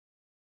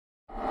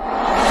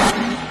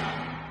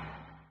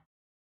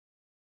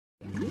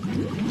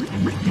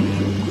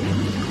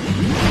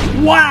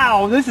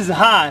Wow, this is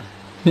hot.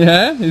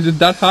 Yeah? Is it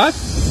that hot?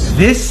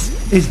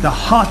 This is the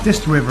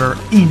hottest river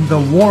in the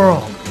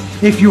world.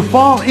 If you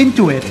fall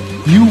into it,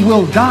 you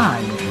will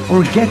die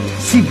or get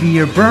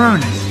severe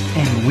burns.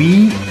 And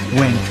we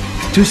went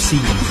to see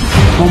it.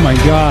 Oh my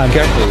God.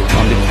 Careful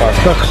on this part.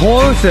 The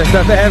closest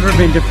I've ever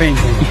been to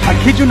fainting. I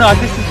kid you not,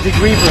 this is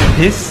degree burn.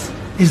 This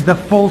is the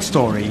full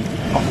story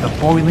of the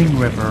boiling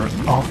river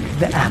of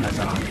the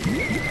Amazon.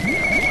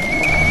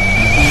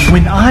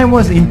 When I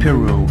was in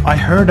Peru, I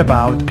heard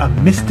about a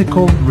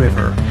mystical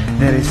river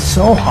that is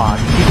so hot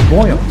it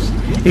boils.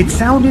 It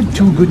sounded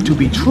too good to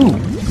be true,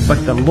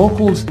 but the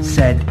locals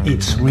said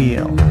it's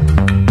real.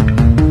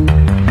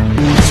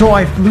 So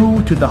I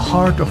flew to the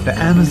heart of the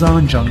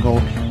Amazon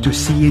jungle to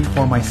see it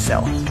for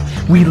myself.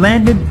 We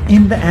landed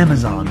in the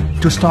Amazon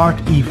to start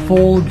a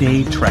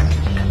full-day trek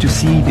to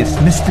see this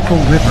mystical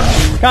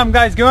river. Come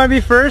guys, you want to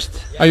be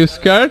first? Are you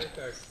scared?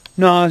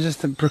 No, it's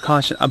just a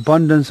precaution.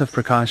 Abundance of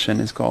precaution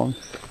is called.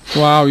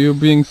 Wow, you're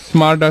being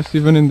smartass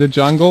even in the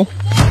jungle.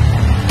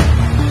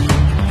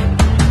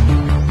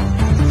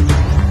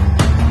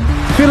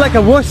 I feel like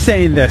a wuss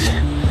saying this,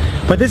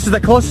 but this is the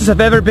closest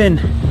I've ever been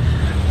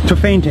to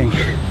fainting.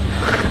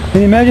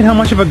 Can you imagine how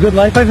much of a good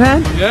life I've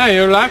had? Yeah,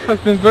 your life has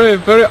been very,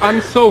 very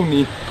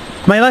unsony.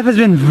 My life has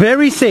been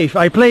very safe.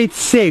 I played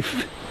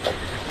safe.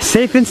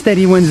 Safe and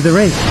steady wins the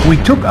race. We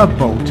took a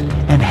boat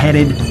and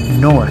headed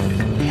north.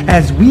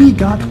 As we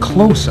got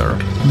closer,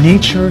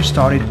 nature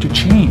started to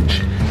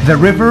change. The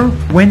river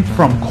went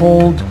from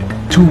cold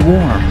to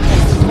warm.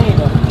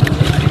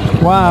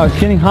 Wow, it's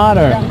getting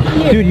hotter.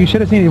 Dude, you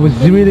should have seen it. It was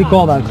really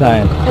cold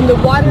outside. And the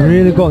water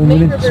really cold. And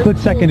in a split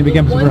second it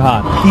became super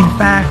hot. In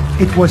fact,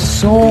 it was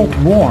so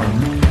warm,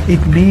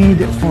 it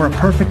made for a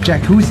perfect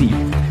jacuzzi.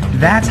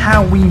 That's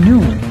how we knew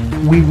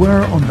we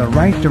were on the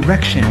right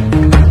direction.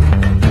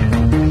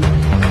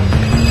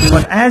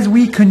 But as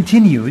we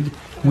continued,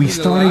 we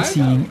started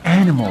seeing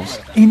animals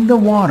in the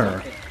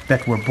water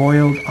that were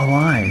boiled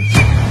alive.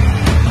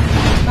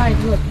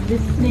 Guys, look,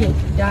 this snake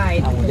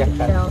died because it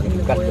fell in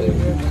the boiling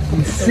river.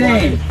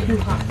 Insane. Too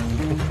hot.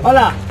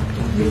 Hola.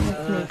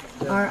 Beautiful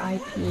snake.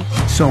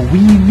 R.I.P. So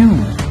we knew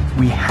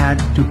we had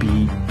to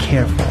be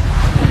careful.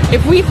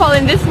 If we fall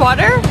in this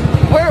water,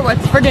 we're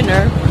what's for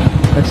dinner?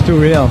 That's too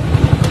real.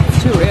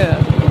 It's too real.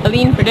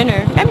 Aline for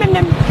dinner. Nom, nom,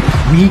 nom.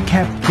 We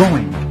kept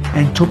going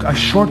and took a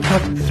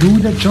shortcut through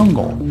the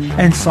jungle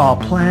and saw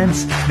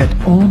plants that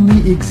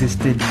only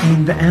existed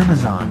in the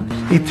Amazon.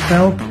 It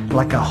felt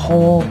like a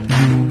whole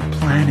new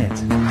planet.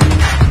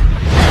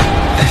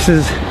 This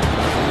is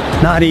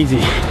not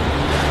easy.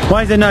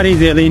 Why is it not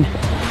easy, Aline?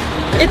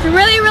 It's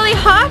really, really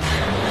hot,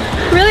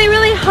 really,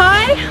 really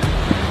high,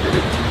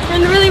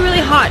 and really,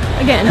 really hot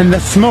again. And the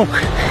smoke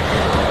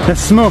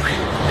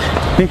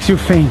makes you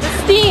faint.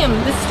 The steam.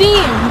 The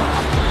steam.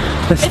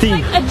 It's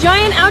like a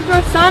giant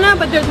outdoor sauna,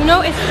 but there's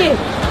no escape.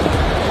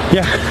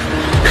 Yeah,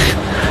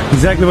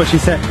 exactly what she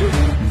said.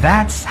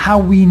 That's how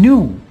we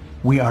knew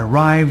we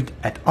arrived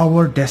at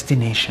our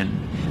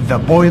destination, the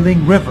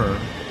boiling river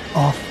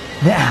of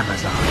the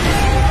Amazon.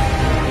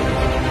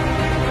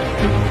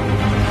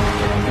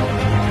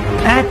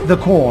 At the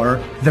core,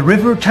 the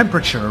river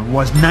temperature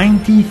was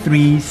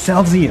 93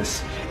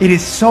 Celsius. It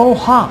is so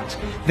hot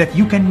that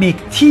you can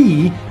make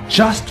tea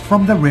just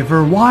from the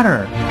river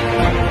water.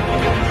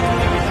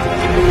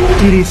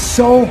 It is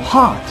so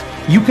hot,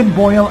 you can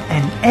boil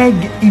an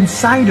egg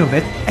inside of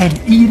it and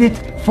eat it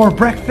for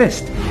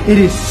breakfast. It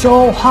is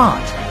so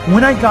hot,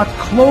 when I got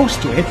close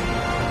to it,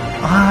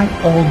 I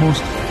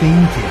almost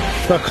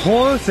fainted. The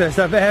closest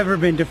I've ever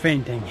been to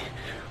fainting.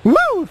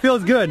 Woo!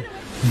 Feels good.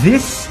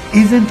 This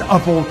isn't a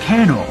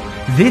volcano.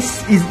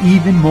 This is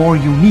even more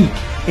unique.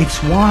 It's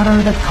water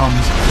that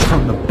comes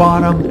from the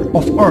bottom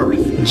of Earth.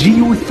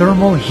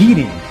 Geothermal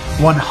heating.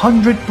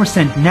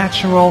 100%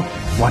 natural,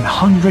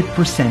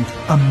 100%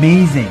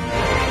 amazing.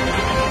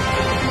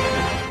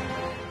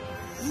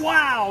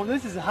 Wow,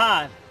 this is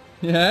hot.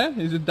 Yeah?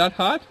 Is it that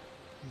hot?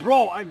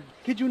 Bro, I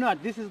kid you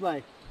not, this is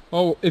like...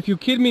 Oh, if you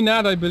kid me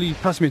not, I believe.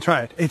 Trust me,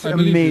 try it. It's I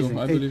believe amazing.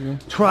 you, I believe you.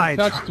 Try it.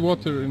 I touched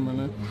water in my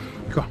life.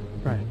 Go,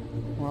 try it.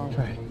 Wow.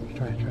 Try it,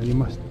 try it, try it. You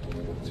must.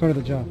 It's part of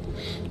the job.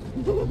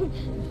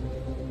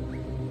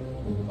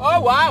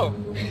 Oh, wow!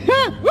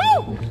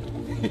 Woo!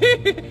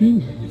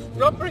 It's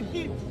proper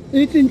heat.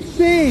 It's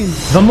insane!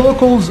 The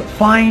locals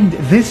find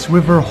this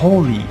river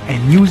holy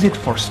and use it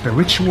for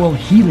spiritual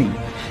healing.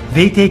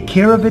 They take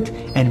care of it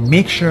and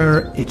make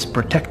sure it's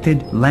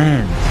protected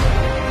land.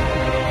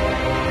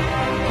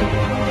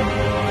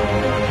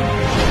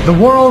 The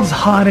world's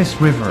hottest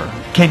river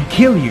can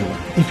kill you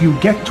if you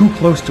get too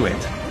close to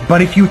it.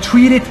 But if you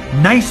treat it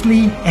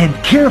nicely and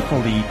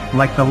carefully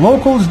like the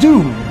locals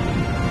do,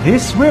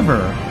 this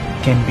river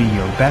can be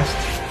your best